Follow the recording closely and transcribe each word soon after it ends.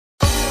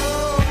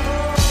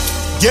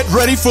Get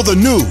ready for the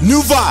new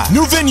vibe,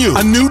 new venue,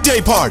 a new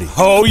day party.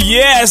 Oh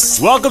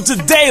yes! Welcome to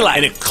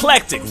Daylight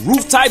Eclectic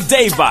Rooftop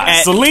Day Vibe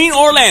at CELINE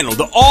Orlando,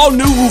 the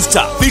all-new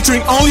rooftop.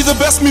 Featuring only the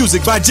best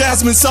music by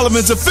Jasmine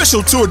Sullivan's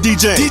official tour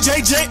DJ, DJ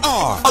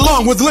JR,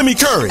 along with Lemmy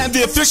Curry, and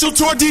the official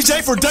tour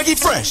DJ for Dougie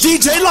Fresh,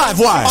 DJ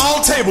Livewire.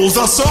 All tables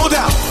are sold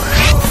out,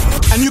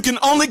 and you can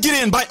only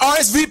get in by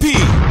RSVP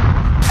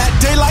at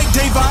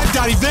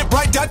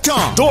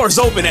daylightdayvibe.eventbrite.com. Doors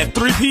open at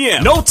 3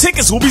 p.m. No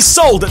tickets will be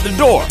sold at the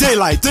door.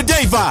 Daylight the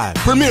Day Vibe,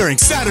 premiering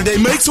Saturday,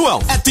 May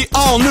 12th at the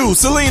all-new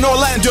CELINE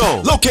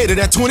Orlando, located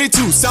at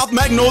 22 South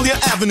Magnolia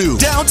Avenue,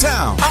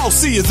 downtown. I'll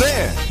see you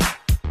there.